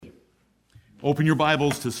Open your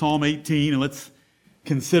Bibles to Psalm 18 and let's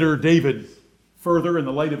consider David further in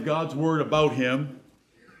the light of God's word about him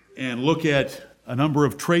and look at a number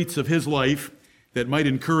of traits of his life that might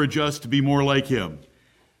encourage us to be more like him.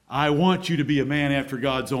 I want you to be a man after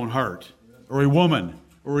God's own heart, or a woman,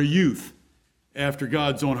 or a youth after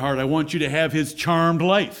God's own heart. I want you to have his charmed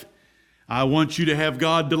life. I want you to have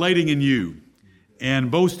God delighting in you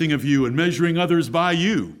and boasting of you and measuring others by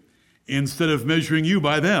you instead of measuring you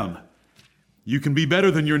by them. You can be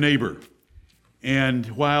better than your neighbor. And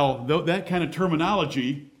while that kind of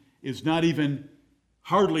terminology is not even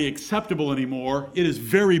hardly acceptable anymore, it is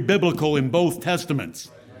very biblical in both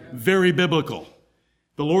testaments. Very biblical.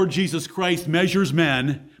 The Lord Jesus Christ measures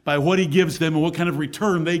men by what he gives them and what kind of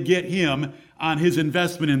return they get him on his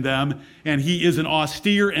investment in them. And he is an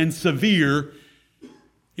austere and severe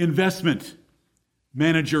investment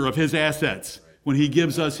manager of his assets. When he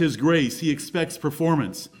gives us his grace, he expects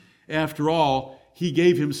performance. After all, he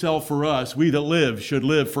gave himself for us. We that live should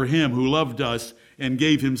live for him who loved us and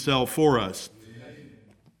gave himself for us.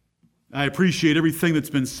 I appreciate everything that's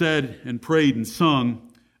been said and prayed and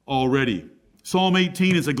sung already. Psalm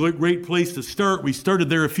 18 is a great place to start. We started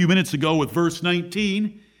there a few minutes ago with verse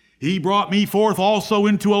 19. He brought me forth also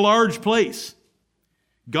into a large place.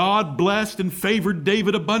 God blessed and favored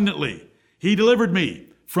David abundantly. He delivered me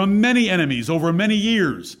from many enemies over many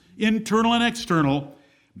years, internal and external,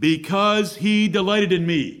 because he delighted in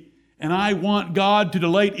me. And I want God to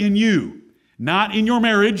delight in you, not in your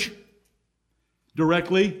marriage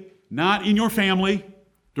directly, not in your family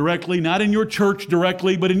directly, not in your church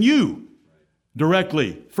directly, but in you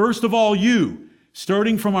directly. First of all, you,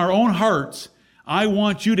 starting from our own hearts, I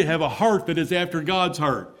want you to have a heart that is after God's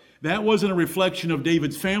heart. That wasn't a reflection of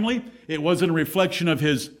David's family. It wasn't a reflection of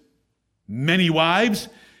his many wives.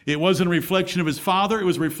 It wasn't a reflection of his father. It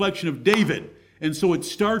was a reflection of David. And so it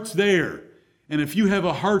starts there. And if you have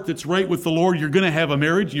a heart that's right with the Lord, you're going to have a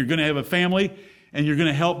marriage, you're going to have a family, and you're going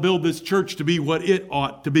to help build this church to be what it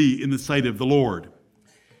ought to be in the sight of the Lord.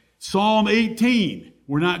 Psalm 18,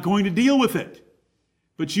 we're not going to deal with it,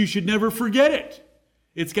 but you should never forget it.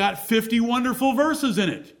 It's got 50 wonderful verses in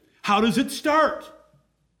it. How does it start?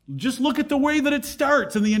 Just look at the way that it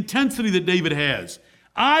starts and the intensity that David has.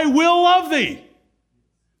 I will love thee.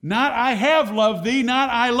 Not I have loved thee, not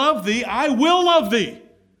I love thee, I will love thee.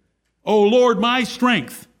 O Lord, my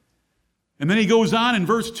strength. And then he goes on in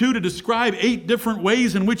verse 2 to describe 8 different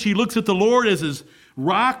ways in which he looks at the Lord as his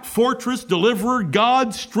rock, fortress, deliverer,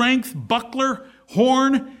 God, strength, buckler,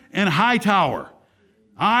 horn, and high tower.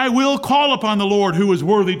 I will call upon the Lord who is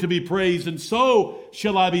worthy to be praised, and so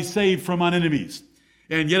shall I be saved from mine enemies.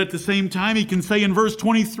 And yet at the same time he can say in verse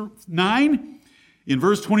 29,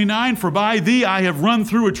 for by thee I have run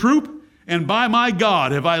through a troop, and by my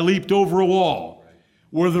God have I leaped over a wall.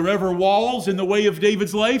 Were there ever walls in the way of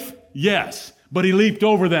David's life? Yes, but he leaped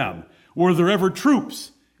over them. Were there ever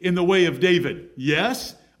troops in the way of David?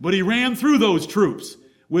 Yes, but he ran through those troops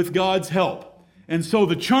with God's help. And so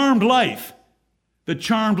the charmed life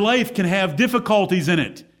can have difficulties in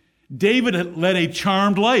it. David led a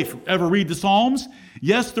charmed life. Ever read the Psalms?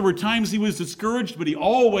 Yes, there were times he was discouraged, but he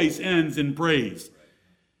always ends in praise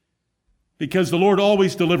because the Lord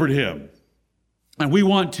always delivered him. And we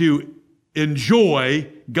want to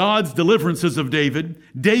enjoy God's deliverances of David,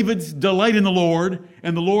 David's delight in the Lord,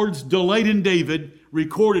 and the Lord's delight in David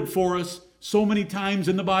recorded for us so many times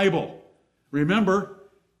in the Bible. Remember,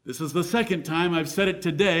 this is the second time I've said it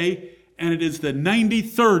today, and it is the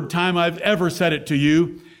 93rd time I've ever said it to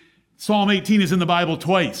you. Psalm 18 is in the Bible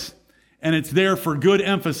twice, and it's there for good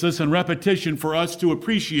emphasis and repetition for us to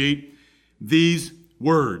appreciate these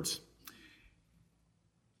words.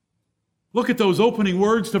 Look at those opening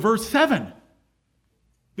words to verse 7.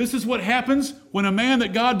 This is what happens when a man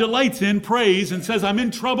that God delights in prays and says, I'm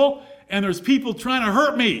in trouble and there's people trying to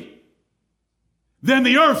hurt me. Then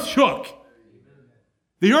the earth shook.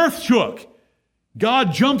 The earth shook.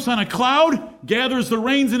 God jumps on a cloud, gathers the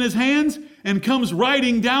reins in his hands, and comes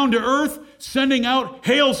riding down to earth, sending out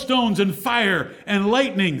hailstones and fire and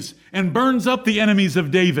lightnings, and burns up the enemies of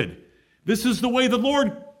David. This is the way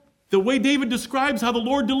David describes how the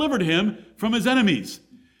Lord delivered him from his enemies.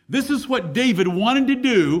 This is what David wanted to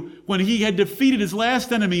do when he had defeated his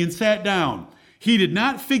last enemy and sat down. He did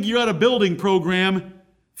not figure out a building program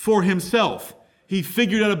for himself. He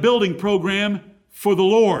figured out a building program for the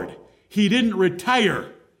Lord. He didn't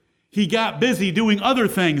retire. He got busy doing other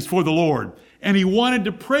things for the Lord. And he wanted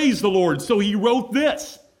to praise the Lord, so he wrote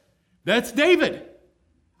this. That's David.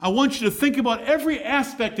 I want you to think about every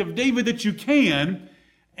aspect of David that you can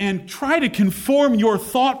and try to conform your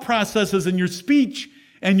thought processes and your speech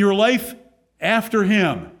and your life after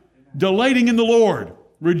him. delighting in the Lord,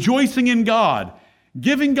 rejoicing in God,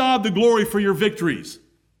 giving God the glory for your victories,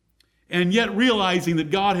 and yet realizing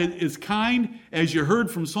that God is kind, as you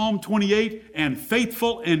heard from Psalm 28, and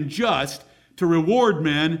faithful and just to reward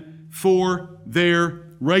men for their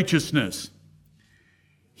righteousness.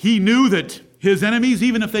 He knew that his enemies,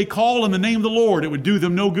 even if they call in the name of the Lord, it would do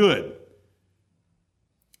them no good.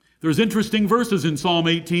 There's interesting verses in Psalm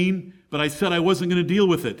 18, but I said I wasn't going to deal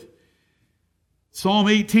with it. Psalm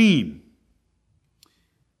 18,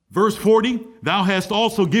 verse 40, Thou hast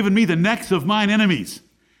also given me the necks of mine enemies,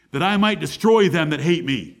 that I might destroy them that hate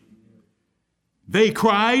me. They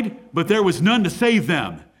cried, but there was none to save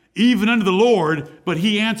them, even unto the Lord, but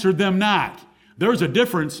he answered them not. There's a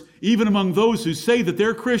difference even among those who say that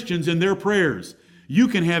they're Christians in their prayers. You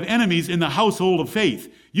can have enemies in the household of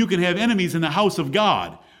faith. You can have enemies in the house of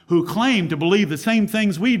God who claim to believe the same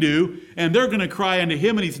things we do, and they're going to cry unto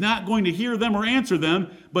him, and he's not going to hear them or answer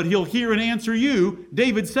them, but he'll hear and answer you.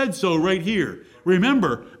 David said so right here.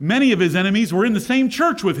 Remember, many of his enemies were in the same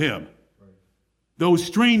church with him. Those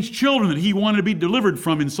strange children that he wanted to be delivered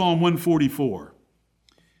from in Psalm 144.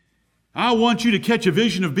 I want you to catch a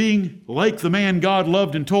vision of being like the man God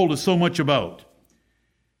loved and told us so much about.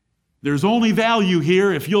 There's only value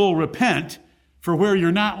here if you'll repent for where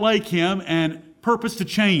you're not like him and purpose to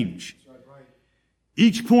change.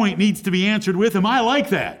 Each point needs to be answered with, am I like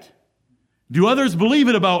that? Do others believe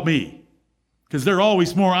it about me? Because they're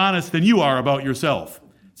always more honest than you are about yourself.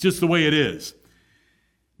 It's just the way it is.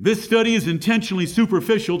 This study is intentionally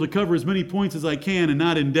superficial to cover as many points as I can and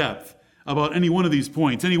not in depth about any one of these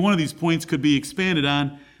points. Any one of these points could be expanded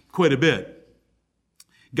on quite a bit.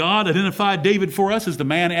 God identified David for us as the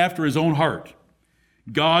man after his own heart.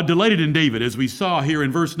 God delighted in David, as we saw here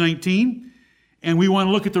in verse 19, and we want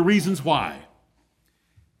to look at the reasons why.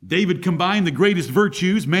 David combined the greatest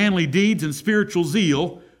virtues, manly deeds, and spiritual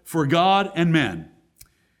zeal for God and men.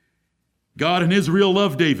 God and Israel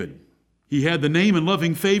loved David. He had the name and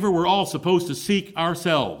loving favor we're all supposed to seek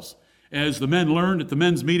ourselves, as the men learned at the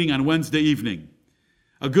men's meeting on Wednesday evening.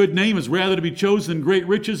 A good name is rather to be chosen than great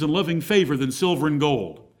riches and loving favor than silver and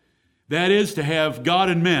gold. That is, to have God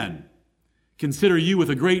and men consider you with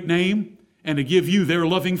a great name and to give you their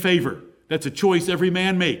loving favor. That's a choice every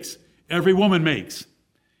man makes, every woman makes.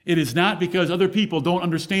 It is not because other people don't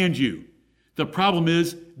understand you. The problem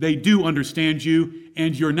is they do understand you,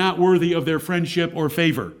 and you're not worthy of their friendship or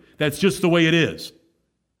favor. That's just the way it is.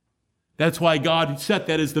 That's why God set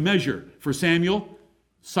that as the measure for Samuel.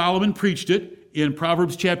 Solomon preached it in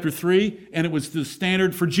Proverbs chapter 3, and it was the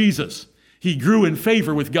standard for Jesus. He grew in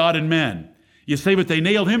favor with God and men. You say, but they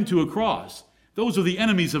nailed him to a cross. Those are the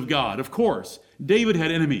enemies of God, of course. David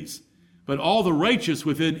had enemies, but all the righteous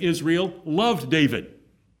within Israel loved David.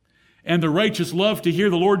 And the righteous love to hear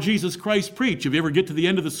the Lord Jesus Christ preach. If you ever get to the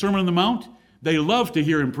end of the Sermon on the Mount, they love to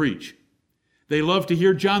hear him preach. They love to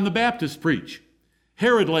hear John the Baptist preach.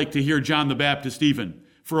 Herod liked to hear John the Baptist even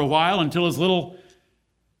for a while until his little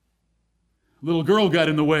girl got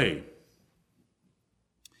in the way.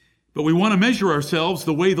 But we want to measure ourselves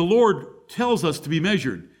the way the Lord tells us to be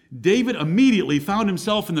measured. David immediately found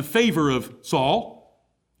himself in the favor of Saul,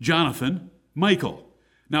 Jonathan, Michal.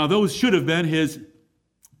 Now those should have been his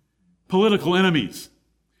political enemies.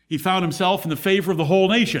 He found himself in the favor of the whole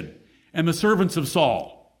nation and the servants of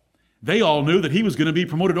Saul. They all knew that he was going to be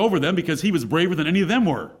promoted over them because he was braver than any of them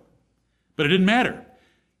were. But it didn't matter.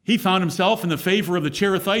 He found himself in the favor of the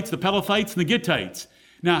Cherethites, the Pelethites, and the Gittites.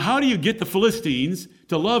 Now, how do you get the Philistines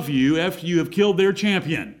to love you after you have killed their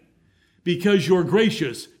champion? Because you're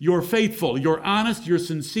gracious, you're faithful, you're honest, you're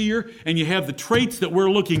sincere, and you have the traits that we're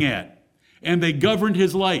looking at. And they governed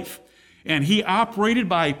his life. And he operated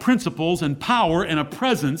by principles and power and a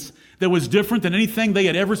presence that was different than anything they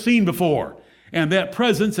had ever seen before. And that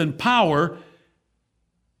presence and power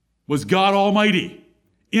was God Almighty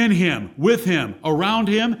in him, with him, around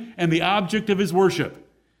him, and the object of his worship.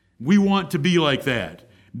 We want to be like that.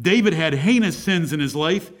 David had heinous sins in his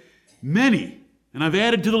life, many, and I've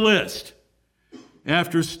added to the list.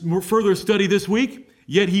 After further study this week,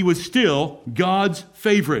 yet he was still God's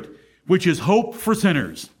favorite, which is hope for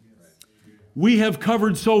sinners. We have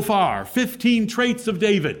covered so far 15 traits of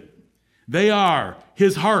David. They are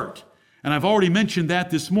his heart. And I've already mentioned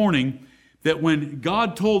that this morning, that when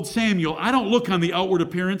God told Samuel, I don't look on the outward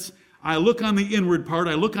appearance, I look on the inward part,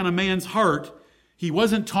 I look on a man's heart. He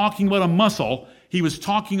wasn't talking about a muscle. He was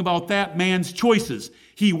talking about that man's choices.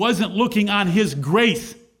 He wasn't looking on his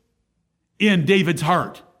grace in David's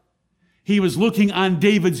heart. He was looking on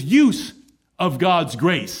David's use of God's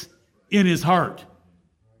grace in his heart.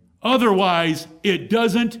 Otherwise, it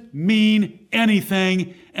doesn't mean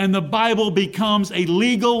anything, and the Bible becomes a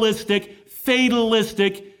legalistic,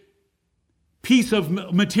 fatalistic piece of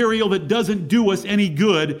material that doesn't do us any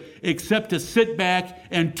good except to sit back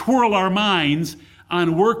and twirl our minds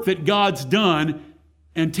on work that God's done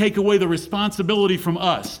and take away the responsibility from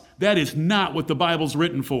us. That is not what the Bible's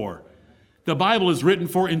written for. The Bible is written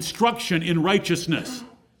for instruction in righteousness.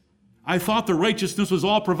 I thought the righteousness was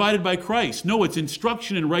all provided by Christ. No, it's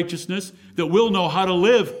instruction in righteousness that we'll know how to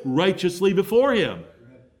live righteously before Him.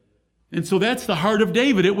 And so that's the heart of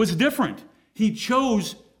David. It was different. He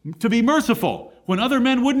chose to be merciful when other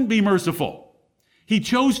men wouldn't be merciful. He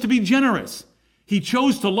chose to be generous. He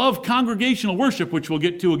chose to love congregational worship, which we'll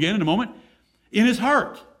get to again in a moment, in his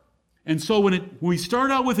heart. And so when we start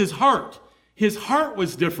out with his heart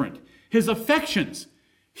was different. His affections.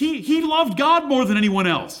 He loved God more than anyone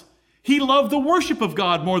else. He loved the worship of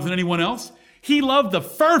God more than anyone else. He loved the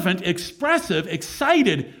fervent, expressive,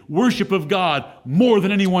 excited worship of God more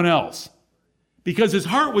than anyone else. Because his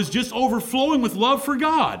heart was just overflowing with love for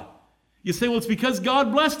God. You say, well, it's because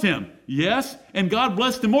God blessed him. Yes, and God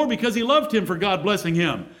blessed him more because he loved him for God blessing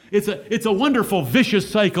him. It's a wonderful, vicious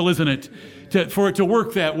cycle, isn't it? For it to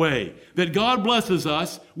work that way. That God blesses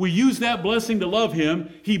us, we use that blessing to love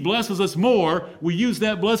him. He blesses us more, we use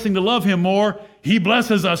that blessing to love him more. He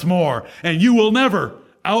blesses us more. And you will never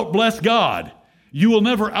outbless God. You will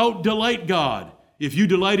never outdelight God. If you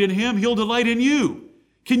delight in him, he'll delight in you.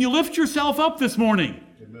 Can you lift yourself up this morning?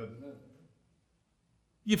 Amen.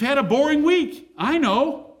 You've had a boring week. I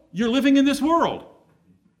know. You're living in this world.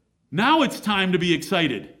 Now it's time to be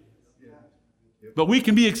excited. But we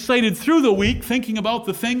can be excited through the week thinking about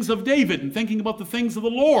the things of David and thinking about the things of the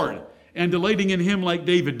Lord and delighting in him like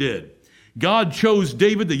David did. God chose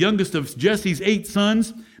David, the youngest of Jesse's 8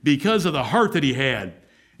 sons, because of the heart that he had.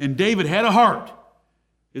 And David had a heart.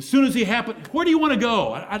 As soon as he happened, where do you want to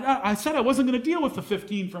go? I said I wasn't going to deal with the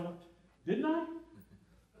 15 from, didn't I?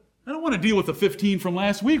 I don't want to deal with the 15 from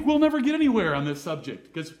last week. We'll never get anywhere on this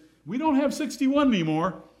subject because we don't have 61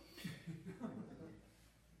 anymore.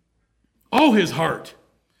 Oh, his heart.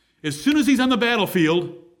 As soon as he's on the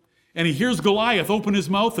battlefield and he hears Goliath open his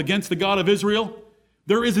mouth against the God of Israel,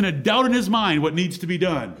 there isn't a doubt in his mind what needs to be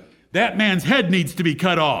done. That man's head needs to be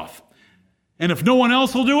cut off. And if no one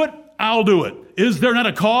else will do it, I'll do it. Is there not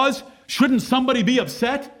a cause? Shouldn't somebody be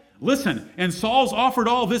upset? Listen, and Saul's offered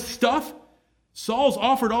all this stuff. Saul's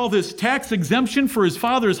offered all this tax exemption for his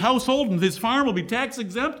father's household, and his farm will be tax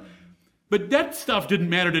exempt. But that stuff didn't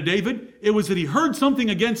matter to David. It was that he heard something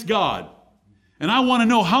against God. And I want to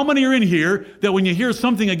know how many are in here that when you hear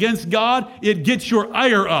something against God, it gets your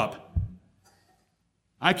ire up.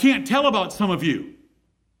 I can't tell about some of you.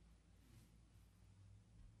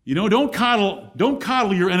 You know, don't coddle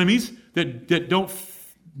your enemies that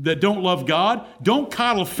don't love God. Don't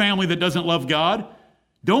coddle family that doesn't love God.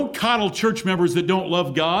 Don't coddle church members that don't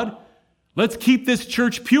love God. Let's keep this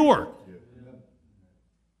church pure.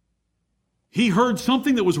 He heard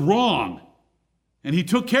something that was wrong, and he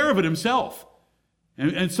took care of it himself.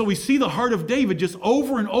 And so we see the heart of David just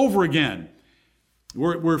over and over again.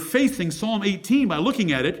 We're facing Psalm 18 by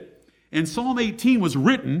looking at it, and Psalm 18 was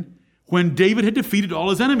written when David had defeated all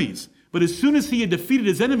his enemies. But as soon as he had defeated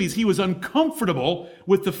his enemies, he was uncomfortable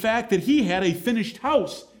with the fact that he had a finished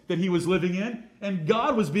house that he was living in, and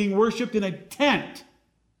God was being worshipped in a tent.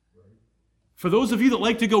 For those of you that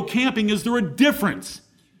like to go camping, is there a difference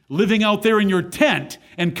living out there in your tent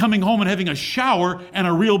and coming home and having a shower and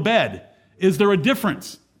a real bed? Is there a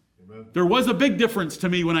difference? Amen. There was a big difference to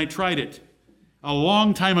me when I tried it a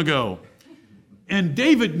long time ago. And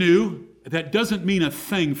David knew that doesn't mean a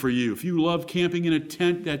thing for you. If you love camping in a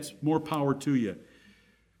tent, that's more power to you.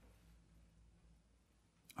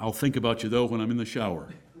 I'll think about you, though, when I'm in the shower.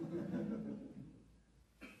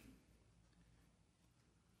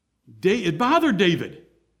 It bothered David.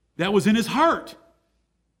 That was in his heart.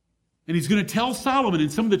 And he's going to tell Solomon in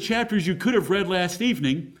some of the chapters you could have read last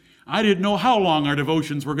evening. I didn't know how long our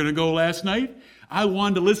devotions were going to go last night. I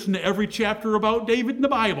wanted to listen to every chapter about David in the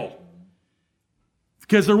Bible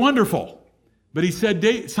because they're wonderful. But he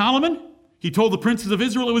said, Solomon, he told the princes of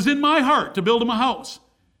Israel, it was in my heart to build him a house.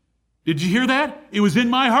 Did you hear that? It was in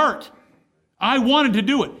my heart. I wanted to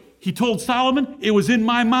do it. He told Solomon, it was in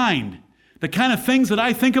my mind. The kind of things that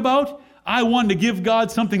I think about, I wanted to give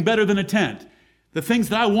God something better than a tent. The things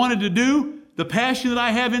that I wanted to do, the passion that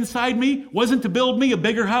I have inside me wasn't to build me a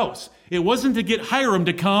bigger house. It wasn't to get Hiram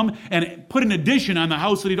to come and put an addition on the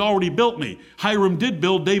house that he'd already built me. Hiram did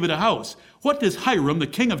build David a house. What does Hiram, the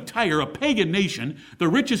king of Tyre, a pagan nation, the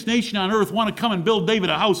richest nation on earth, want to come and build David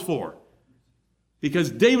a house for? Because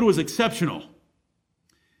David was exceptional.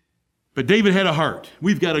 But David had a heart.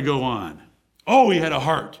 We've got to go on. Oh, he had a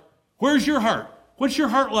heart. Where's your heart? What's your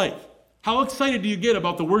heart like? How excited do you get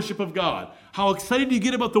about the worship of God? How excited do you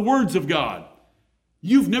get about the words of God?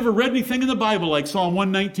 You've never read anything in the Bible like Psalm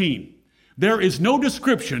 119. There is no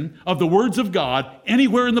description of the words of God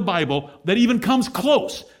anywhere in the Bible that even comes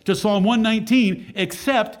close to Psalm 119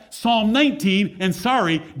 except Psalm 19,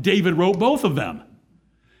 and David wrote both of them.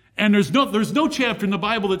 And there's no chapter in the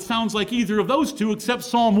Bible that sounds like either of those two except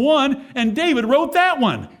Psalm 1, and David wrote that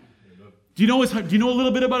one. Do you know a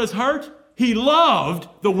little bit about his heart? He loved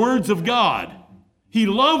the words of God. He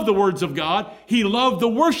loved the words of God. He loved the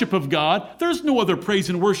worship of God. There's no other praise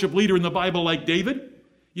and worship leader in the Bible like David.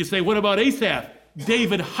 You say, what about Asaph?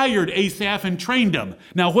 David hired Asaph and trained him.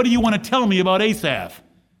 Now, what do you want to tell me about Asaph?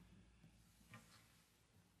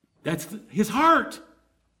 That's his heart.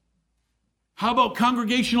 How about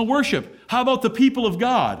congregational worship? How about the people of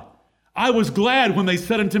God? I was glad when they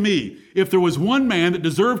said unto me, if there was one man that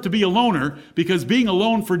deserved to be a loner, because being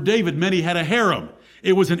alone for David meant he had a harem.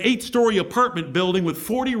 It was an 8-story apartment building with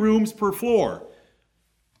 40 rooms per floor.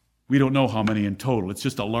 We don't know how many in total. It's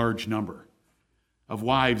just a large number of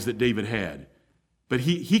wives that David had. But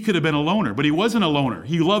he could have been a loner, but he wasn't a loner.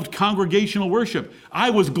 He loved congregational worship. I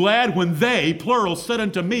was glad when they, plural, said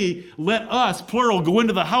unto me, let us, plural, go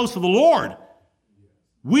into the house of the Lord.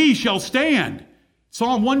 We shall stand.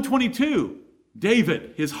 Psalm 122,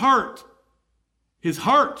 David, his heart,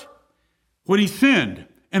 when he sinned,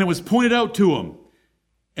 and it was pointed out to him.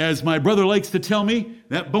 As my brother likes to tell me,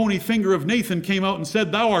 that bony finger of Nathan came out and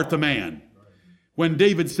said, thou art the man. When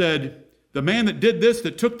David said, the man that did this,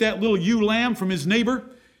 that took that little ewe lamb from his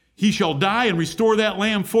neighbor, he shall die and restore that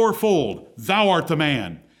lamb fourfold. Thou art the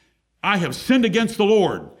man. I have sinned against the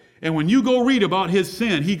Lord. And when you go read about his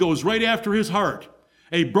sin, he goes right after his heart.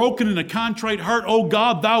 A broken and a contrite heart, O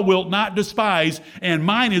God, thou wilt not despise. And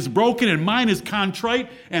mine is broken, and mine is contrite,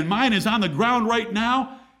 and mine is on the ground right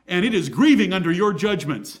now, and it is grieving under your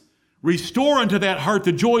judgments. Restore unto that heart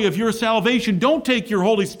the joy of your salvation. Don't take your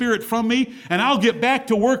Holy Spirit from me, and I'll get back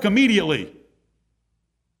to work immediately.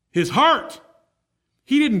 His heart.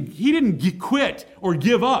 He didn't quit or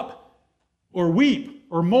give up or weep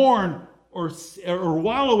or mourn or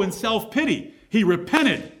wallow in self-pity. He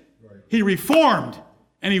repented. He reformed.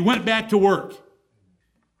 And he went back to work.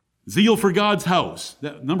 Zeal for God's house.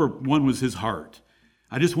 That number one was his heart.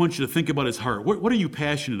 I just want you to think about his heart. What are you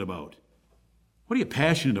passionate about? What are you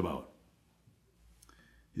passionate about?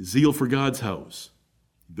 His zeal for God's house.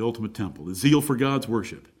 He built him a temple. His zeal for God's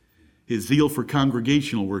worship. His zeal for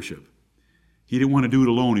congregational worship. He didn't want to do it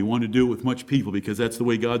alone. He wanted to do it with much people because that's the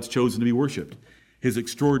way God's chosen to be worshiped. His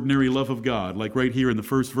extraordinary love of God, like right here in the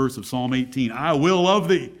first verse of Psalm 18. I will love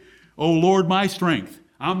thee, O Lord, my strength.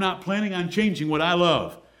 I'm not planning on changing what I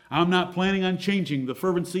love. I'm not planning on changing the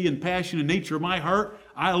fervency and passion and nature of my heart.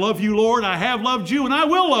 I love you, Lord. I have loved you, and I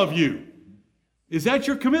will love you. Is that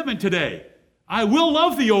your commitment today? I will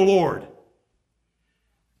love thee, O Lord.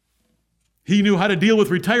 He knew how to deal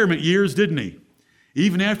with retirement years, didn't he?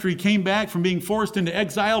 Even after he came back from being forced into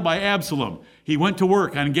exile by Absalom, he went to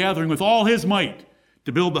work on gathering with all his might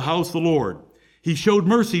to build the house of the Lord. He showed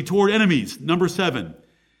mercy toward enemies, number 7.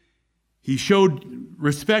 He showed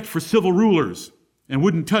respect for civil rulers and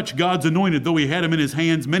wouldn't touch God's anointed, though he had him in his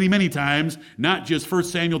hands many, many times, not just 1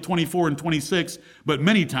 Samuel 24 and 26, but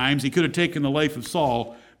many times. He could have taken the life of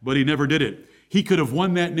Saul, but he never did it. He could have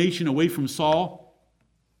won that nation away from Saul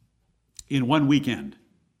in one weekend.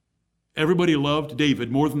 Everybody loved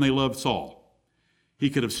David more than they loved Saul.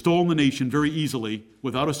 He could have stolen the nation very easily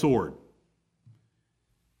without a sword.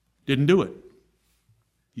 Didn't do it.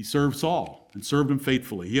 He served Saul and served him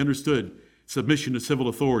faithfully. He understood submission to civil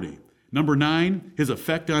authority. Number 9, his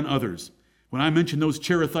effect on others. When I mentioned those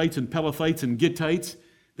Cherethites and Pelethites and Gittites,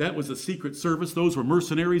 that was the secret service. Those were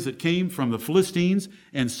mercenaries that came from the Philistines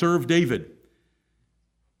and served David.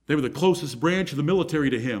 They were the closest branch of the military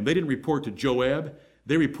to him. They didn't report to Joab.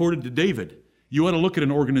 They reported to David. You ought to look at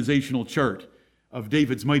an organizational chart of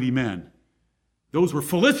David's mighty men. Those were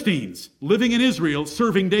Philistines living in Israel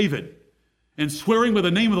serving David and swearing by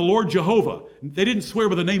the name of the Lord Jehovah. They didn't swear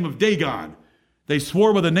by the name of Dagon. They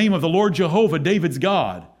swore by the name of the Lord Jehovah, David's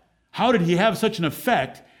God. How did he have such an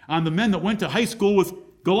effect on the men that went to high school with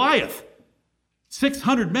Goliath?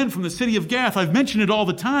 600 men from the city of Gath. I've mentioned it all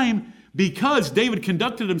the time because David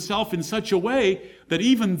conducted himself in such a way that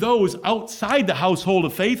even those outside the household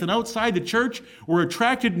of faith and outside the church were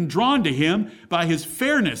attracted and drawn to him by his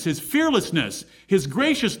fairness, his fearlessness, his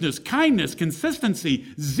graciousness, kindness, consistency,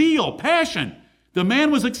 zeal, passion. The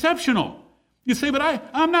man was exceptional. You say, but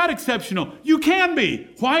I'm not exceptional. You can be.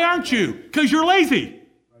 Why aren't you? Because you're lazy.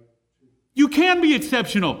 You can be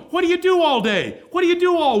exceptional. What do you do all day? What do you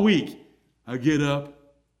do all week? I get up.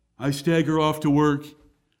 I stagger off to work.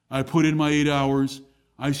 I put in my 8 hours.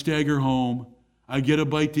 I stagger home. I get a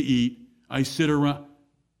bite to eat. I sit around.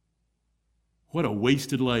 What a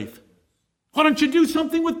wasted life. Why don't you do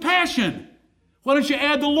something with passion? Why don't you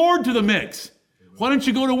add the Lord to the mix? Why don't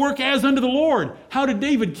you go to work as unto the Lord? How did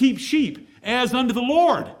David keep sheep? As unto the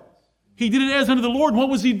Lord. He did it as unto the Lord. What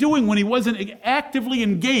was he doing when he wasn't actively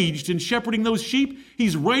engaged in shepherding those sheep?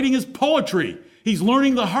 He's writing his poetry. He's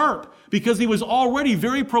learning the harp because he was already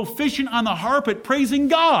very proficient on the harp at praising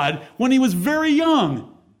God when he was very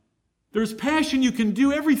young. There's passion you can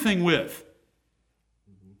do everything with.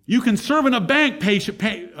 You can serve in a bank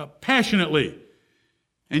passionately.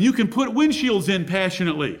 And you can put windshields in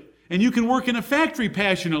passionately. And you can work in a factory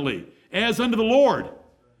passionately, as unto the Lord.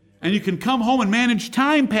 And you can come home and manage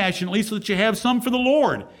time passionately so that you have some for the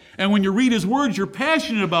Lord. And when you read His words, you're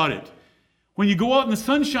passionate about it. When you go out in the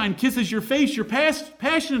sunshine, kisses your face, you're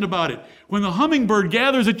passionate about it. When the hummingbird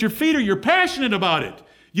gathers at your feet, you're passionate about it.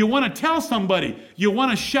 You want to tell somebody. You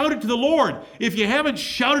want to shout it to the Lord. If you haven't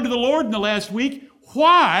shouted to the Lord in the last week,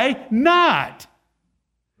 why not?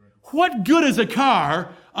 What good is a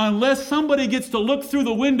car unless somebody gets to look through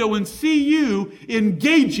the window and see you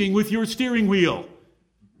engaging with your steering wheel?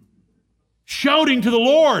 Shouting to the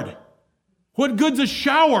Lord. What good's a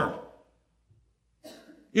shower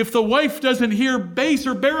if the wife doesn't hear bass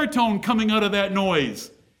or baritone coming out of that noise?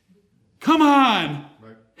 Come on.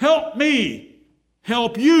 Help me.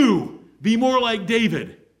 Help you be more like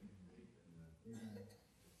David.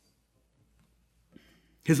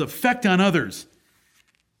 His effect on others.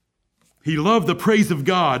 He loved the praise of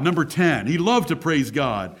God. Number 10, he loved to praise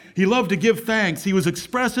God. He loved to give thanks. He was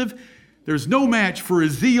expressive. There's no match for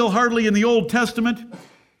his zeal, hardly in the Old Testament.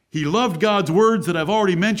 He loved God's words that I've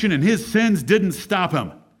already mentioned, and his sins didn't stop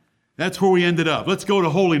him. That's where we ended up. Let's go to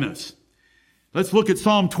holiness. Let's look at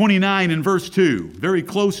Psalm 29 and verse 2. Very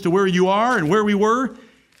close to where you are and where we were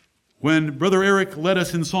when Brother Eric led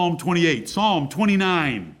us in Psalm 28. Psalm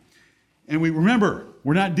 29. And we remember,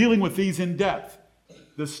 we're not dealing with these in depth.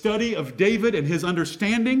 The study of David and his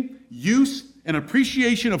understanding, use, and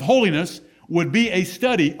appreciation of holiness would be a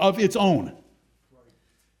study of its own.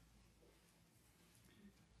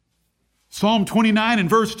 Psalm 29 and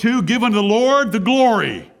verse 2, give unto the Lord the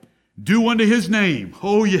glory, due unto his name.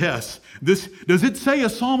 Oh yes. Does it say a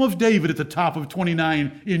Psalm of David at the top of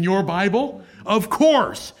 29 in your Bible? Of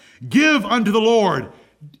course. Give unto the Lord.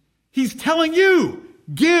 He's telling you,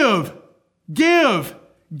 give, give,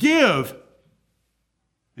 give.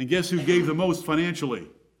 And guess who gave the most financially?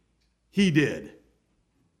 He did.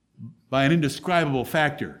 By an indescribable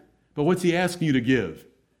factor. But what's he asking you to give?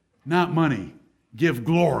 Not money. Give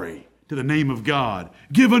glory to the name of God.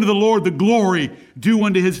 Give unto the Lord the glory due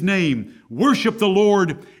unto his name. Worship the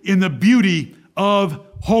Lord in the beauty of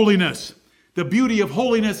holiness. The beauty of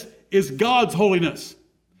holiness is God's holiness.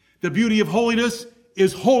 The beauty of holiness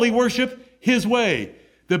is holy worship his way.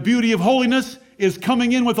 The beauty of holiness is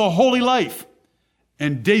coming in with a holy life.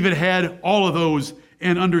 And David had all of those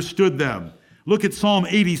and understood them. Look at Psalm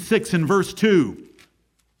 86 and verse 2.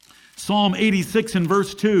 Psalm 86 and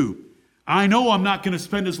verse 2. I know I'm not going to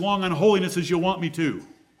spend as long on holiness as you want me to.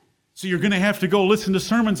 So you're going to have to go listen to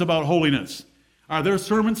sermons about holiness. Are there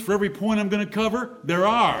sermons for every point I'm going to cover? There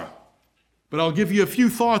are. But I'll give you a few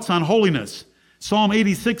thoughts on holiness. Psalm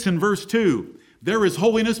 86 and verse 2. There is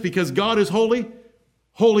holiness because God is holy,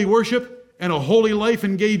 holy worship, and a holy life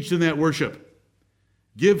engaged in that worship.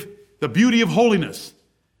 Give the beauty of holiness.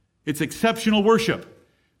 It's exceptional worship.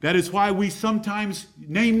 That is why we sometimes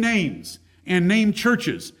name names and name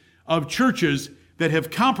churches of churches that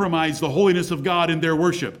have compromised the holiness of God in their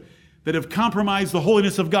worship, that have compromised the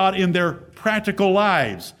holiness of God in their practical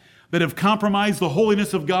lives, that have compromised the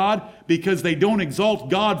holiness of God because they don't exalt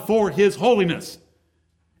God for his holiness.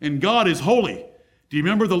 And God is holy. Do you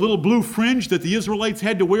remember the little blue fringe that the Israelites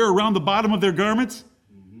had to wear around the bottom of their garments?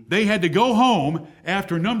 They had to go home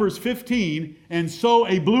after Numbers 15 and sew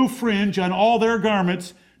a blue fringe on all their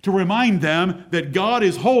garments to remind them that God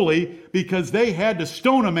is holy, because they had to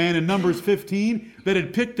stone a man in Numbers 15 that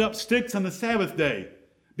had picked up sticks on the Sabbath day,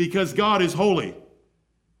 because God is holy.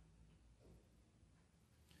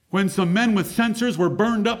 When some men with censers were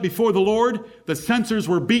burned up before the Lord, the censers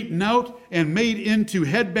were beaten out and made into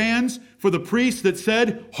headbands for the priests that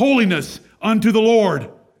said, holiness unto the Lord,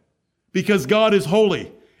 because God is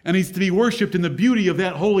holy. And he's to be worshiped in the beauty of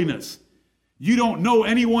that holiness. You don't know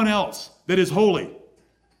anyone else that is holy.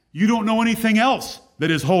 You don't know anything else that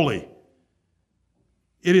is holy.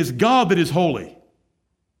 It is God that is holy.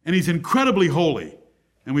 And he's incredibly holy.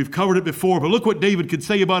 And we've covered it before. But look what David could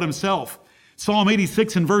say about himself. Psalm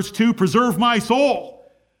 86 and verse 2, preserve my soul,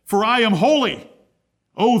 for I am holy.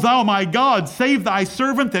 O thou my God, save thy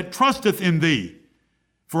servant that trusteth in thee,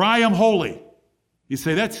 for I am holy. You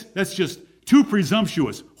say, that's just too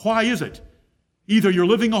presumptuous. Why is it? Either you're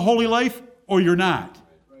living a holy life or you're not.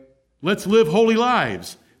 Let's live holy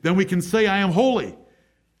lives. Then we can say, I am holy.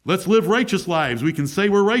 Let's live righteous lives. We can say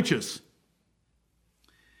we're righteous.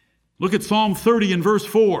 Look at Psalm 30 and verse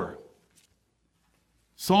 4.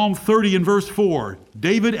 Psalm 30 and verse 4.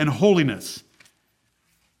 David and holiness.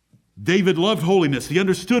 David loved holiness. He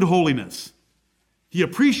understood holiness. He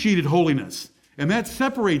appreciated holiness. And that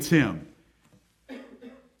separates him.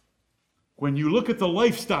 When you look at the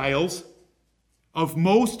lifestyles of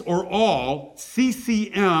most or all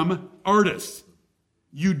CCM artists,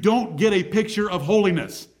 you don't get a picture of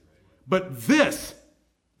holiness. But this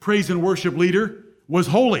praise and worship leader was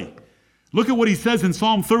holy. Look at what he says in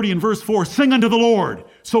Psalm 30 and verse 4. Sing unto the Lord.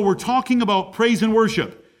 So we're talking about praise and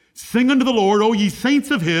worship. Sing unto the Lord, O ye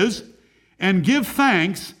saints of his, and give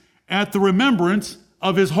thanks at the remembrance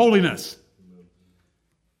of his holiness.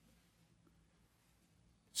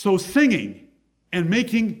 So singing and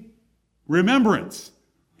making remembrance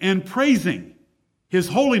and praising his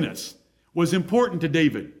holiness was important to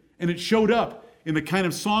David. And it showed up in the kind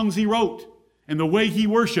of songs he wrote and the way he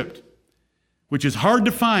worshiped, which is hard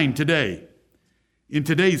to find today in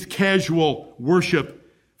today's casual worship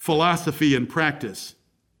philosophy and practice.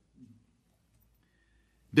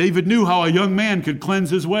 David knew how a young man could cleanse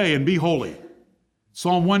his way and be holy.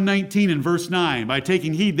 Psalm 119 and verse 9, by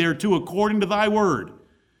taking heed thereto according to thy word.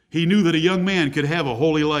 He knew that a young man could have a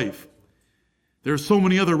holy life. There are so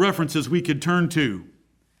many other references we could turn to.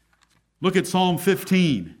 Look at Psalm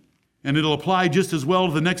 15, and it'll apply just as well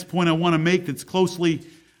to the next point I want to make that's closely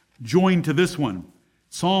joined to this one.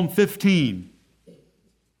 Psalm 15.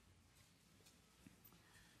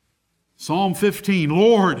 Psalm 15,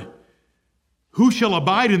 Lord, who shall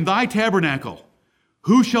abide in thy tabernacle?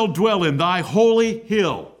 Who shall dwell in thy holy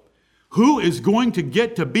hill? Who is going to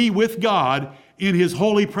get to be with God in his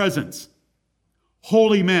holy presence?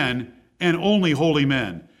 Holy men and only holy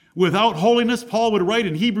men. Without holiness, Paul would write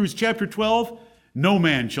in Hebrews chapter 12, no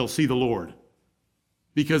man shall see the Lord,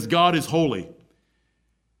 because God is holy.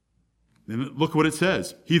 Then look what it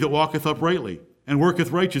says. He that walketh uprightly and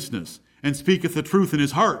worketh righteousness and speaketh the truth in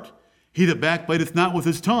his heart. He that backbiteth not with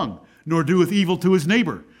his tongue, nor doeth evil to his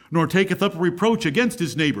neighbor, nor taketh up a reproach against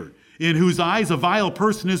his neighbor, in whose eyes a vile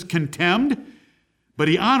person is contemned, but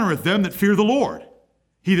he honoreth them that fear the Lord.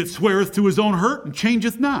 He that sweareth to his own hurt and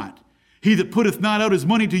changeth not. He that putteth not out his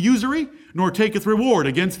money to usury, nor taketh reward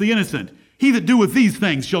against the innocent. He that doeth these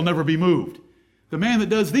things shall never be moved. The man that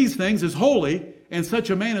does these things is holy, and such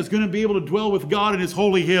a man is going to be able to dwell with God in his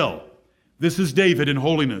holy hill. This is David in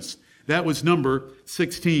holiness. That was number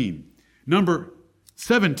 16. Number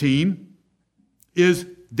 17 is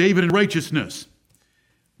David in righteousness.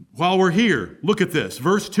 While we're here, look at this.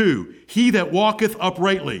 Verse 2, he that walketh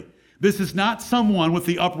uprightly. This is not someone with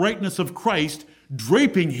the uprightness of Christ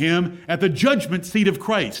draping him at the judgment seat of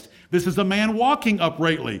Christ. This is a man walking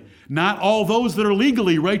uprightly. Not all those that are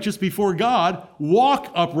legally righteous before God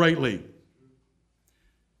walk uprightly.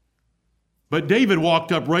 But David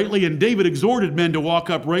walked uprightly, and David exhorted men to walk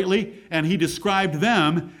uprightly, and he described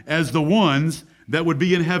them as the ones that would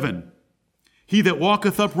be in heaven. He that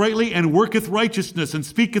walketh uprightly and worketh righteousness and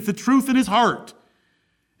speaketh the truth in his heart.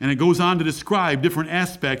 And it goes on to describe different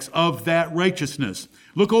aspects of that righteousness.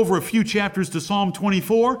 Look over a few chapters to Psalm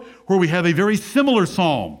 24, where we have a very similar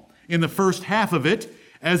psalm in the first half of it,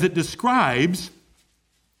 as it describes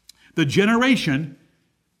the generation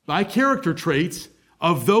by character traits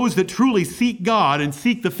of those that truly seek God and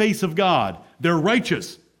seek the face of God. They're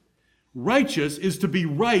righteous. Righteous is to be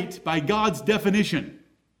right by God's definition.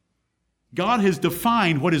 God has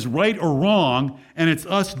defined what is right or wrong, and it's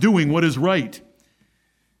us doing what is right.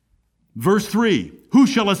 Verse 3, who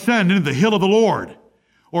shall ascend into the hill of the Lord?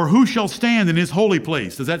 Or who shall stand in his holy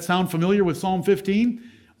place? Does that sound familiar with Psalm 15?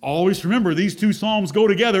 Always remember, these two Psalms go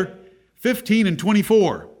together, 15 and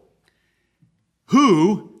 24.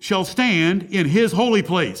 Who shall stand in his holy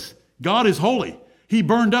place? God is holy. He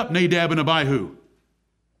burned up Nadab and Abihu.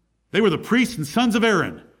 They were the priests and sons of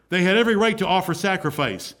Aaron. They had every right to offer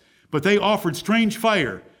sacrifice, but they offered strange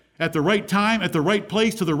fire at the right time, at the right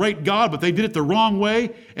place, to the right God, but they did it the wrong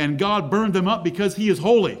way, and God burned them up because he is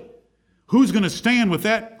holy. Who's going to stand with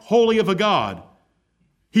that holy of a God?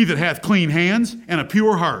 He that hath clean hands and a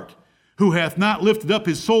pure heart, who hath not lifted up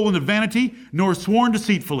his soul into vanity, nor sworn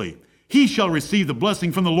deceitfully. He shall receive the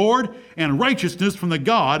blessing from the Lord and righteousness from the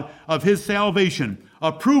God of his salvation.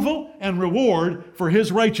 Approval and reward for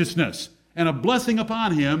his righteousness, and a blessing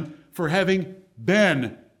upon him for having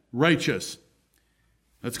been righteous.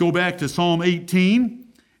 Let's go back to Psalm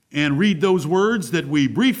 18 and read those words that we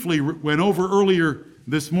briefly went over earlier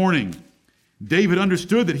this morning. David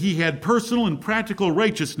understood that he had personal and practical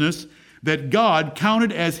righteousness that God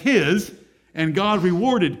counted as his, and God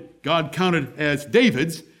counted as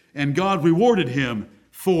David's, and God rewarded him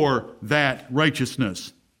for that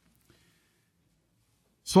righteousness.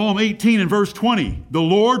 Psalm 18 and verse 20, the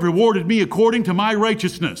Lord rewarded me according to my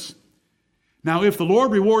righteousness. Now, if the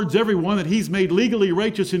Lord rewards everyone that he's made legally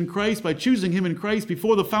righteous in Christ by choosing him in Christ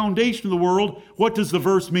before the foundation of the world, what does the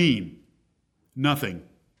verse mean? Nothing.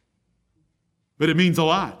 But it means a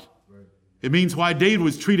lot. It means why David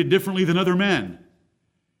was treated differently than other men.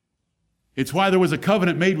 It's why there was a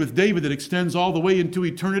covenant made with David that extends all the way into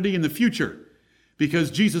eternity in the future.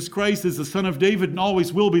 Because Jesus Christ is the son of David and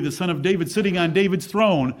always will be the son of David, sitting on David's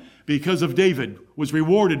throne because of David, was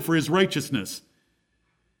rewarded for his righteousness.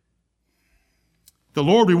 The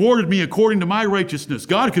Lord rewarded me according to my righteousness.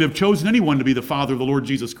 God could have chosen anyone to be the father of the Lord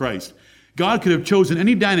Jesus Christ. God could have chosen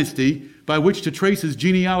any dynasty by which to trace his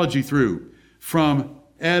genealogy through. From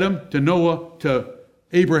Adam to Noah to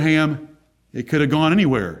Abraham, it could have gone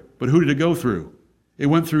anywhere. But who did it go through? It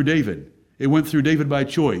went through David. It went through David by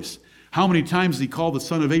choice. How many times does he call the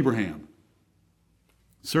son of Abraham?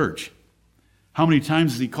 Search. How many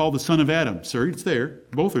times does he call the son of Adam? Sir, it's there.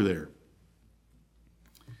 Both are there.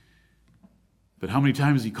 But how many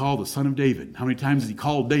times does he call the son of David? How many times does he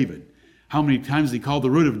call David? How many times does he call the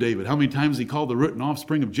root of David? How many times does he call the root and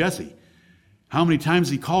offspring of Jesse? How many times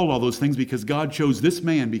does he call all those things because God chose this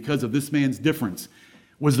man because of this man's difference?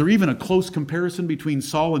 Was there even a close comparison between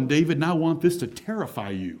Saul and David? Now I want this to terrify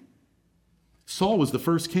you. Saul was the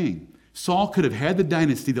first king. Saul could have had the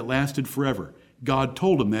dynasty that lasted forever. God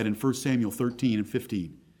told him that in 1 Samuel 13 and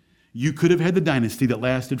 15. You could have had the dynasty that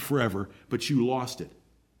lasted forever, but you lost it.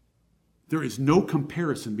 There is no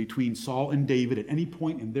comparison between Saul and David at any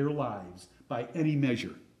point in their lives by any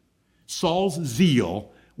measure. Saul's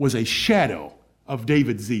zeal was a shadow of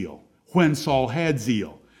David's zeal when Saul had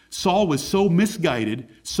zeal. Saul was so misguided,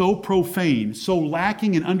 so profane, so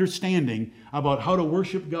lacking in understanding about how to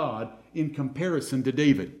worship God in comparison to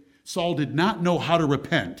David. Saul did not know how to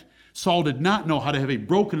repent. Saul did not know how to have a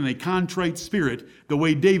broken and a contrite spirit the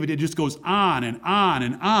way David did. It just goes on and on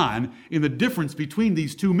and on in the difference between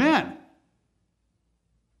these two men.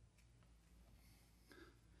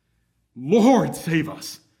 Lord, save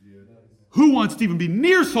us. Who wants to even be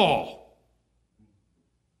near Saul?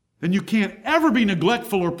 Then you can't ever be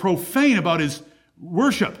neglectful or profane about his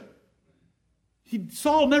worship.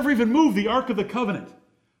 Saul never even moved the Ark of the Covenant.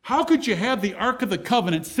 How could you have the Ark of the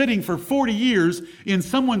Covenant sitting for 40 years in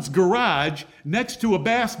someone's garage next to a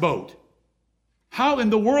bass boat? How in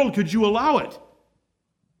the world could you allow it?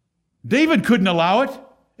 David couldn't allow it.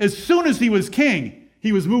 As soon as he was king,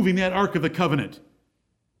 he was moving that Ark of the Covenant.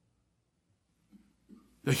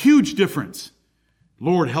 A huge difference.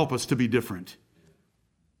 Lord, help us to be different.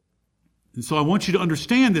 And so I want you to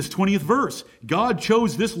understand this 20th verse. God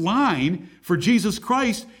chose this line for Jesus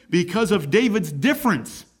Christ because of David's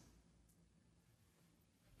difference.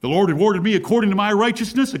 The Lord rewarded me according to my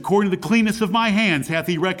righteousness, according to the cleanness of my hands hath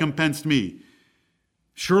he recompensed me.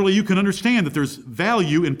 Surely you can understand that there's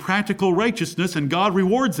value in practical righteousness, and God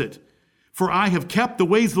rewards it. For I have kept the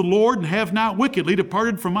ways of the Lord and have not wickedly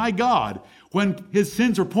departed from my God. When his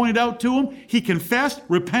sins were pointed out to him, he confessed,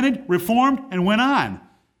 repented, reformed, and went on.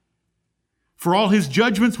 For all his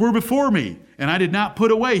judgments were before me, and I did not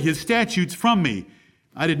put away his statutes from me.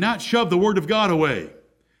 I did not shove the word of God away.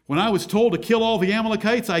 When I was told to kill all the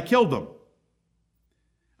Amalekites, I killed them.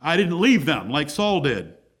 I didn't leave them like Saul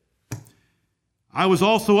did. I was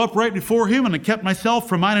also upright before him, and I kept myself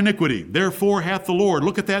from mine iniquity. Therefore hath the Lord.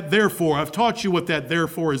 Look at that therefore. I've taught you what that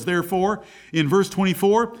therefore is there for. In verse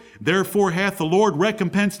 24, therefore hath the Lord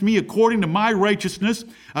recompensed me according to my righteousness,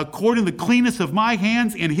 according to the cleanness of my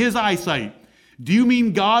hands in his eyesight. Do you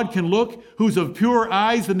mean God can look, who's of purer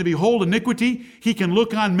eyes than to behold iniquity? He can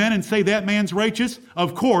look on men and say that man's righteous?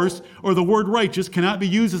 Of course, or the word righteous cannot be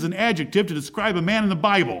used as an adjective to describe a man in the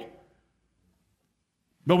Bible.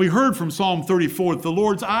 But we heard from Psalm 34 that the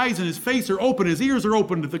Lord's eyes and his face are open, his ears are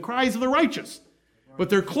open to the cries of the righteous. But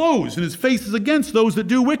they're closed, and his face is against those that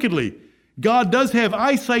do wickedly. God does have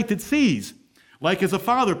eyesight that sees. Like as a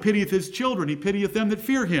father pitieth his children, he pitieth them that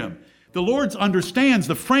fear him. The Lord understands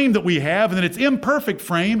the frame that we have and that it's imperfect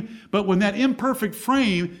frame, but when that imperfect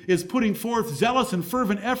frame is putting forth zealous and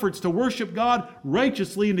fervent efforts to worship God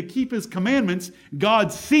righteously and to keep his commandments,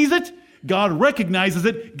 God sees it, God recognizes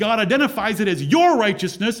it, God identifies it as your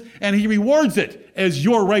righteousness, and he rewards it as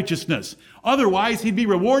your righteousness. Otherwise, he'd be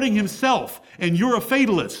rewarding himself, and you're a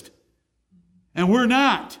fatalist. And we're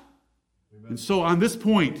not. And so on this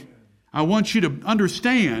point, I want you to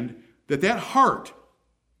understand that that heart,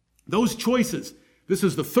 those choices, this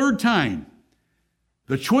is the third time,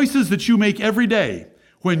 the choices that you make every day,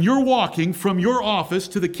 when you're walking from your office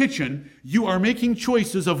to the kitchen, you are making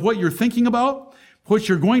choices of what you're thinking about, what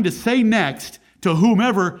you're going to say next to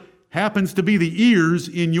whomever happens to be the ears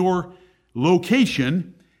in your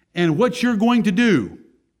location, and what you're going to do.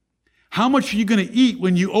 How much are you going to eat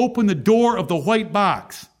when you open the door of the white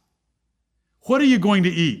box? What are you going to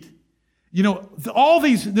eat? You know,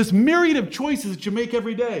 this myriad of choices that you make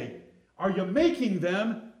every day, are you making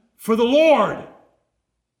them for the Lord?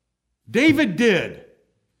 David did,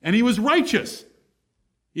 and he was righteous.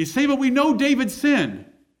 You say, but we know David sinned.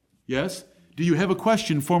 Yes? Do you have a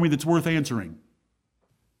question for me that's worth answering?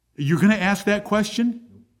 You're going to ask that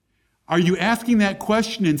question? Are you asking that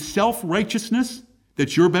question in self-righteousness,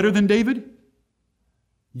 that you're better than David?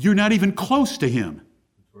 You're not even close to him.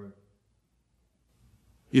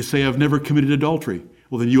 You say, I've never committed adultery.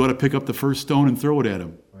 Well, then you ought to pick up the first stone and throw it at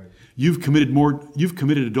him. Right. You've committed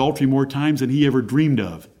adultery more times than he ever dreamed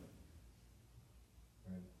of.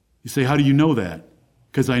 Right. You say, how do you know that?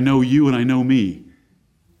 Because I know you and I know me.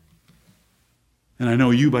 And I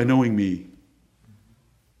know you by knowing me.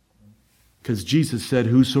 Because Jesus said,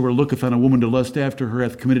 whosoever looketh on a woman to lust after her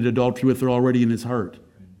hath committed adultery with her already in his heart.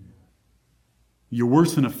 You're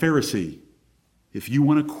worse than a Pharisee. If you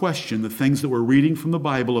want to question the things that we're reading from the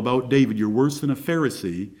Bible about David, you're worse than a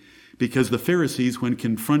Pharisee, because the Pharisees, when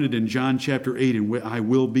confronted in John chapter 8, and I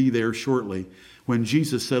will be there shortly, when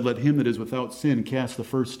Jesus said, let him that is without sin cast the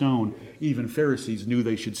first stone, even Pharisees knew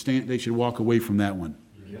they should walk away from that one.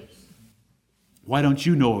 Yes. Why don't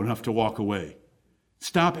you know enough to walk away?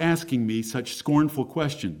 Stop asking me such scornful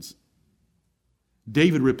questions.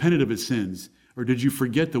 David repented of his sins. Or did you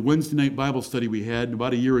forget the Wednesday night Bible study we had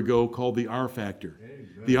about a year ago called the R Factor?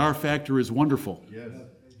 Amen. The R Factor is wonderful. Yes.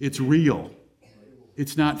 It's real.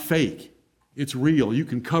 It's not fake. It's real. You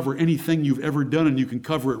can cover anything you've ever done, and you can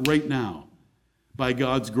cover it right now by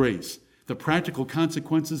God's grace. The practical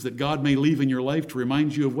consequences that God may leave in your life to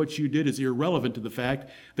remind you of what you did is irrelevant to the fact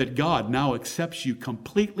that God now accepts you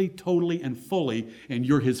completely, totally, and fully, and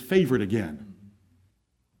you're his favorite again.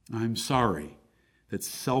 I'm sorry that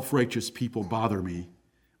self-righteous people bother me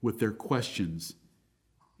with their questions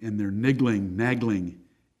and their nagging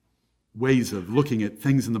ways of looking at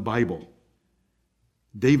things in the Bible.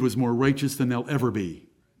 David was more righteous than they'll ever be.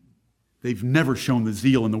 They've never shown the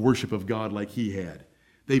zeal in the worship of God like he had.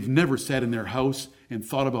 They've never sat in their house and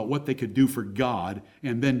thought about what they could do for God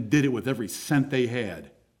and then did it with every cent they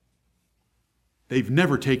had. They've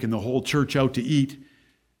never taken the whole church out to eat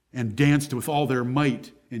and danced with all their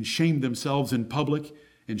might and shamed themselves in public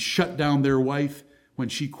and shut down their wife when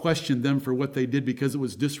she questioned them for what they did because it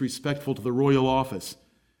was disrespectful to the royal office.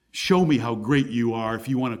 Show me how great you are if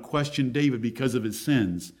you want to question David because of his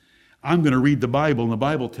sins. I'm going to read the Bible, and the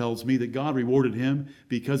Bible tells me that God rewarded him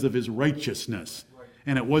because of his righteousness.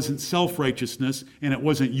 And it wasn't self-righteousness, and it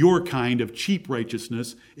wasn't your kind of cheap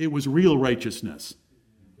righteousness. It was real righteousness.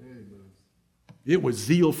 It was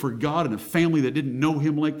zeal for God in a family that didn't know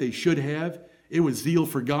him like they should have. It was zeal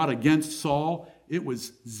for God against Saul. It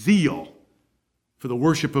was zeal for the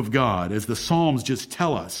worship of God. As the Psalms just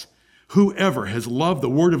tell us, whoever has loved the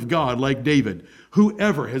Word of God like David,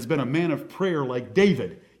 whoever has been a man of prayer like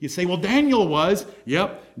David. You say, well, Daniel was.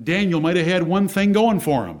 Yep, Daniel might have had one thing going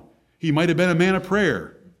for him. He might have been a man of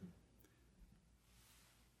prayer.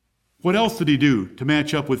 What else did he do to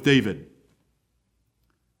match up with David?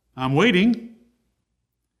 I'm waiting.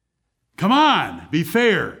 Come on, be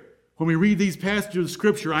fair. When we read these passages of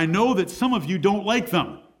Scripture, I know that some of you don't like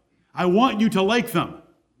them. I want you to like them.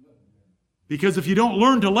 Because if you don't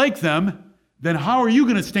learn to like them, then how are you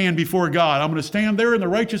going to stand before God? I'm going to stand there in the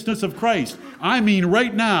righteousness of Christ. I mean,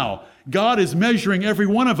 right now, God is measuring every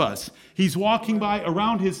one of us. He's walking by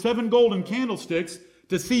around his 7 golden candlesticks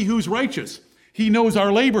to see who's righteous. He knows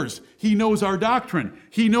our labors. He knows our doctrine.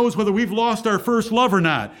 He knows whether we've lost our first love or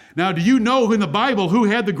not. Now, do you know in the Bible who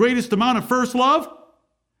had the greatest amount of first love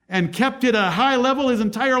and kept it at a high level his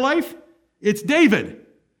entire life? It's David.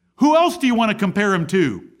 Who else do you want to compare him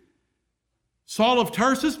to? Saul of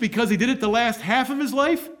Tarsus, because he did it the last half of his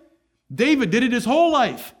life? David did it his whole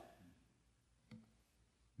life.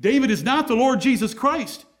 David is not the Lord Jesus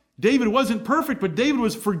Christ. David wasn't perfect, but David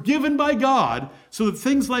was forgiven by God so that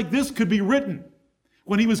things like this could be written.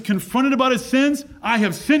 When he was confronted about his sins, I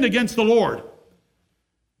have sinned against the Lord.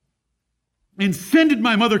 In sin did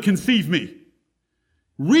my mother conceive me.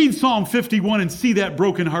 Read Psalm 51 and see that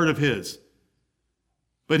broken heart of his.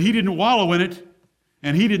 But he didn't wallow in it,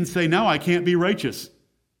 and he didn't say, now I can't be righteous.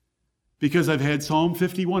 Because I've had Psalm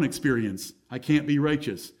 51 experience. I can't be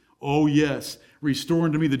righteous. Oh yes, restore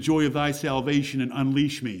unto me the joy of thy salvation and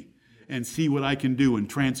unleash me and see what I can do, and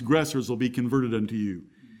transgressors will be converted unto you.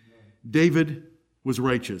 David was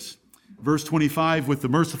righteous. Verse 25, with the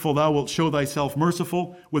merciful thou wilt show thyself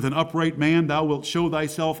merciful. With an upright man thou wilt show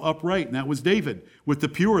thyself upright. And that was David. With the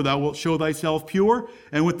pure thou wilt show thyself pure.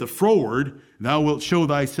 And with the froward thou wilt show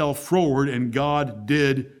thyself froward. And God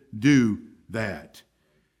did do that.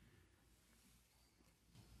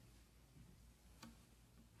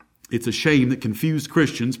 It's a shame that confused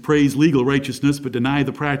Christians praise legal righteousness but deny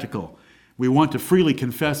the practical. We want to freely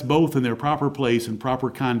confess both in their proper place and proper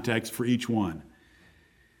context for each one.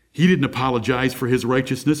 He didn't apologize for his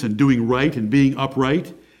righteousness and doing right and being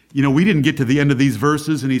upright. You know, we didn't get to the end of these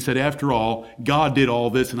verses and he said, after all, God did all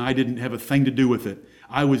this and I didn't have a thing to do with it.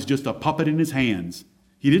 I was just a puppet in his hands.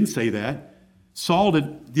 He didn't say that. Saul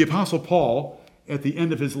did. The Apostle Paul, at the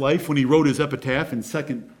end of his life, when he wrote his epitaph in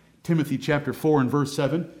 2 Timothy chapter 4 and verse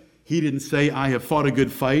 7, he didn't say, I have fought a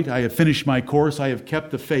good fight, I have finished my course, I have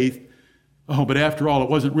kept the faith. Oh, but after all, it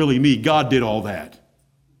wasn't really me. God did all that.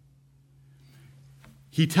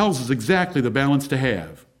 He tells us exactly the balance to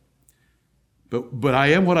have. But I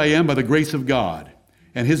am what I am by the grace of God.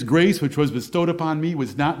 And his grace, which was bestowed upon me,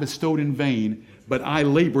 was not bestowed in vain, but I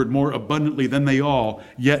labored more abundantly than they all,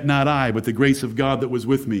 yet not I, but the grace of God that was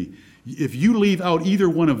with me. If you leave out either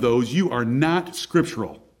one of those, you are not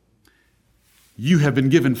scriptural. You have been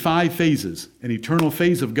given 5 phases: an eternal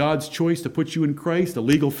phase of God's choice to put you in Christ, a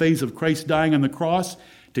legal phase of Christ dying on the cross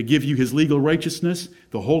to give you his legal righteousness,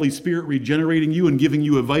 the Holy Spirit regenerating you and giving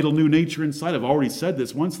you a vital new nature inside. I've already said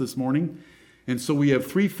this once this morning. And so we have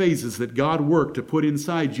 3 phases that God worked to put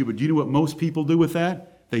inside you. But do you know what most people do with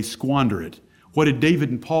that? They squander it. What did David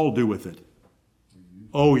and Paul do with it?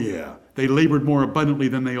 Oh yeah, they labored more abundantly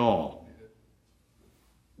than they all.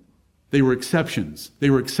 They were exceptions. They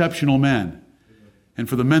were exceptional men. And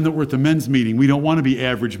for the men that were at the men's meeting, we don't want to be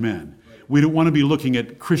average men. We don't want to be looking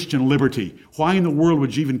at Christian liberty. Why in the world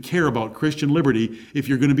would you even care about Christian liberty if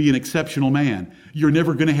you're going to be an exceptional man? You're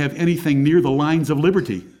never going to have anything near the lines of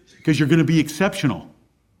liberty because you're going to be exceptional.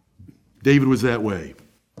 David was that way.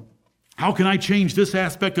 How can I change this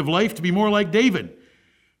aspect of life to be more like David?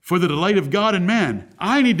 For the delight of God and man,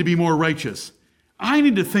 I need to be more righteous. I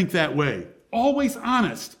need to think that way. Always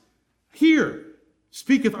honest. Here,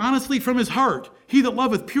 speaketh honestly from his heart. He that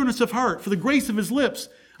loveth pureness of heart, for the grace of his lips.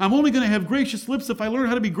 I'm only going to have gracious lips if I learn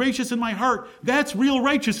how to be gracious in my heart. That's real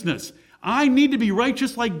righteousness. I need to be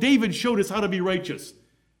righteous like David showed us how to be righteous.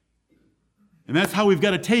 And that's how we've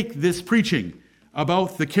got to take this preaching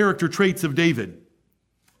about the character traits of David.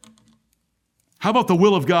 How about the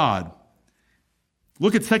will of God?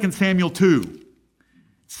 Look at 2 Samuel 2.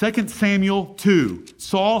 2 Samuel 2.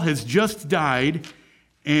 Saul has just died,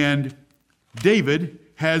 and David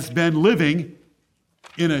has been living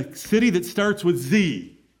in a city that starts with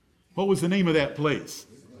Z. What was the name of that place?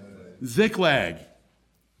 Ziklag.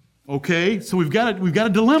 Okay, so we've got a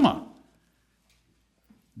dilemma.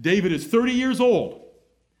 David is 30 years old.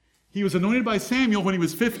 He was anointed by Samuel when he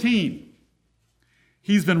was 15.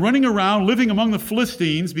 He's been running around living among the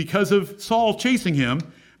Philistines because of Saul chasing him,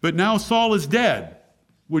 but now Saul is dead.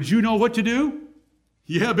 Would you know what to do?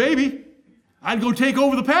 Yeah, baby. I'd go take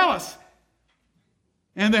over the palace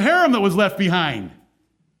and the harem that was left behind.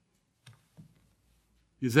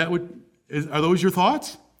 Are those your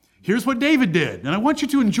thoughts? Here's what David did, and I want you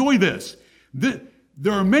to enjoy this. There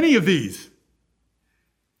are many of these.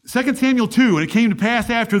 2 Samuel 2, and it came to pass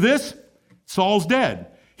after this, Saul's dead.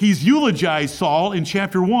 He's eulogized Saul in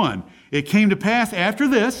chapter 1. It came to pass after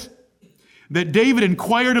this that David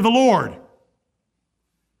inquired of the Lord.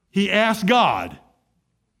 He asked God.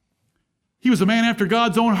 He was a man after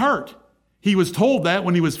God's own heart. He was told that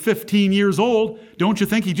when he was 15 years old. Don't you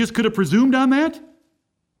think he just could have presumed on that?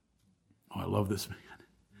 Oh, I love this man.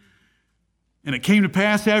 And it came to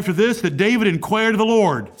pass after this that David inquired of the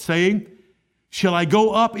Lord, saying, shall I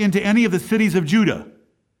go up into any of the cities of Judah?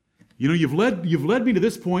 You know, you've led me to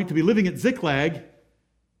this point to be living at Ziklag.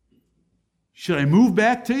 Should I move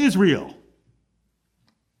back to Israel?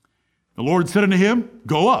 The Lord said unto him,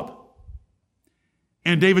 go up.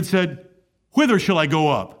 And David said, whither shall I go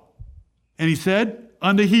up? And he said,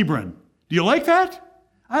 unto Hebron. Do you like that?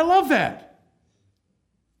 I love that.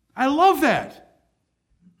 I love that.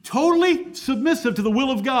 Totally submissive to the will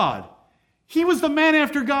of God. He was the man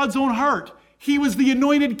after God's own heart. He was the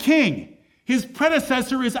anointed king. His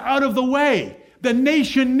predecessor is out of the way. The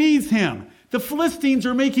nation needs him. The Philistines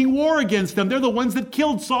are making war against them. They're the ones that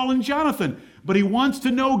killed Saul and Jonathan. But he wants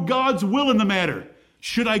to know God's will in the matter.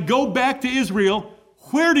 Should I go back to Israel?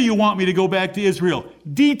 Where do you want me to go back to Israel?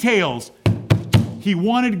 Details. He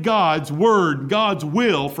wanted God's word, God's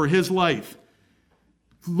will for his life.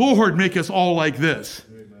 Lord, make us all like this.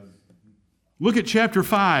 Amen. Look at chapter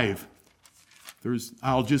 5.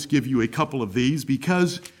 I'll just give you a couple of these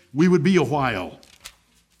because we would be a while.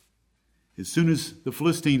 As soon as the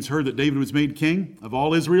Philistines heard that David was made king of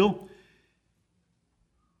all Israel,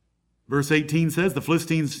 verse 18 says, the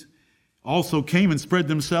Philistines also came and spread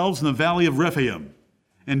themselves in the valley of Rephaim.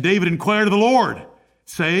 And David inquired of the Lord,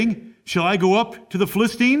 saying, shall I go up to the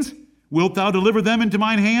Philistines? Wilt thou deliver them into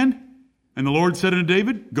mine hand? And the Lord said unto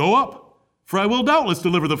David, go up, for I will doubtless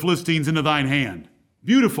deliver the Philistines into thine hand.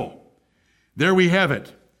 Beautiful. There we have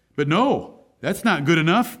it. But no, that's not good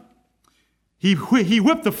enough. He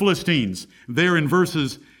whipped the Philistines there in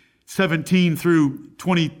verses 17 through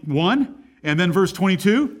 21, and then verse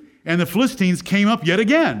 22. And the Philistines came up yet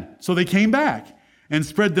again. So they came back and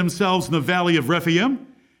spread themselves in the valley of Rephaim.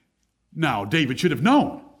 Now, David should have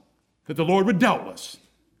known that the Lord would doubtless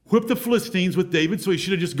whip the Philistines with David, so he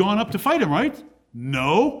should have just gone up to fight him, right?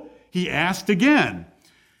 No, he asked again.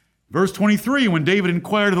 Verse 23, when David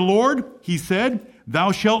inquired of the Lord, he said,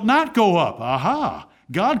 thou shalt not go up. Aha,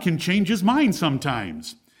 God can change his mind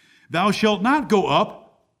sometimes. Thou shalt not go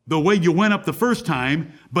up the way you went up the first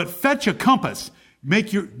time, but fetch a compass.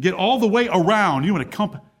 Get all the way around. You want a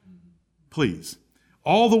compass? Please.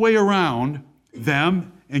 All the way around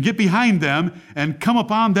them and get behind them and come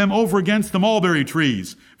upon them over against the mulberry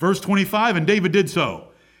trees. Verse 25, and David did so,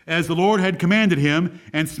 as the Lord had commanded him,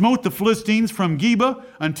 and smote the Philistines from Geba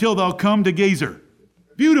until thou come to Gezer.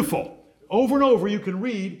 Beautiful. Over and over you can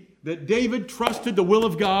read that David trusted the will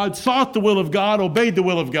of God, sought the will of God, obeyed the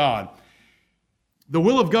will of God. The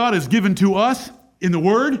will of God is given to us in the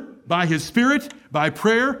Word, by His Spirit, by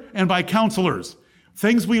prayer, and by counselors.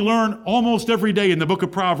 Things we learn almost every day in the book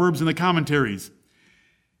of Proverbs and the commentaries.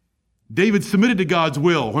 David submitted to God's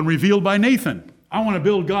will when revealed by Nathan. I want to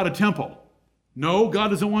build God a temple. No, God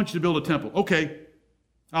doesn't want you to build a temple. Okay,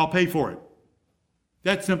 I'll pay for it.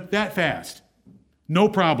 That's that fast. No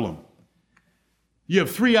problem. You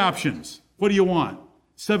have 3 options. What do you want?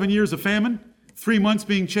 7 years of famine? 3 months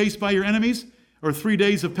being chased by your enemies? Or 3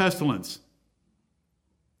 days of pestilence?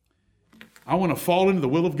 I want to fall into the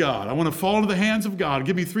will of God. I want to fall into the hands of God.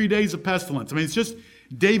 Give me 3 days of pestilence. I mean, it's just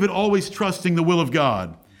David always trusting the will of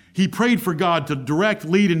God. He prayed for God to direct,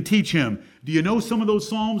 lead, and teach him. Do you know some of those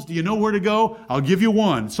Psalms? Do you know where to go? I'll give you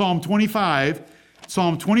one. Psalm 25,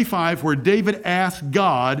 where David asked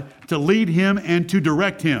God to lead him and to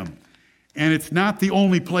direct him. And it's not the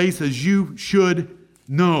only place, as you should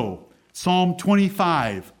know. Psalm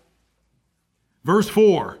 25, verse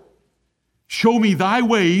 4. Show me thy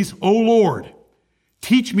ways, O Lord.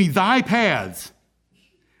 Teach me thy paths.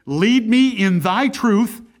 Lead me in thy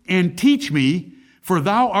truth and teach me, for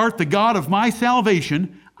thou art the God of my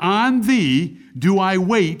salvation. On thee do I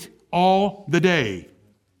wait all the day.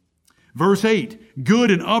 Verse 8,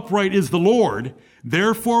 good and upright is the Lord,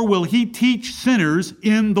 therefore will he teach sinners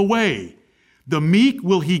in the way. The meek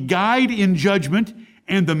will he guide in judgment,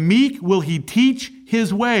 and the meek will he teach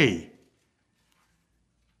his way.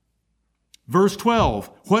 Verse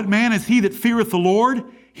 12, what man is he that feareth the Lord?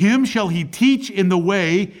 Him shall he teach in the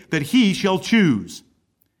way that he shall choose.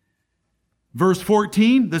 Verse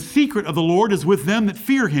 14, the secret of the Lord is with them that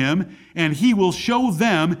fear him, and he will show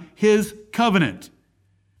them his covenant.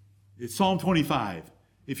 It's Psalm 25.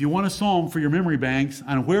 If you want a psalm for your memory banks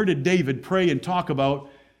on where did David pray and talk about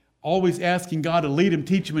always asking God to lead him,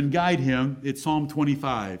 teach him, and guide him, it's Psalm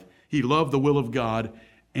 25. He loved the will of God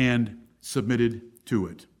and submitted to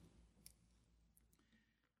it.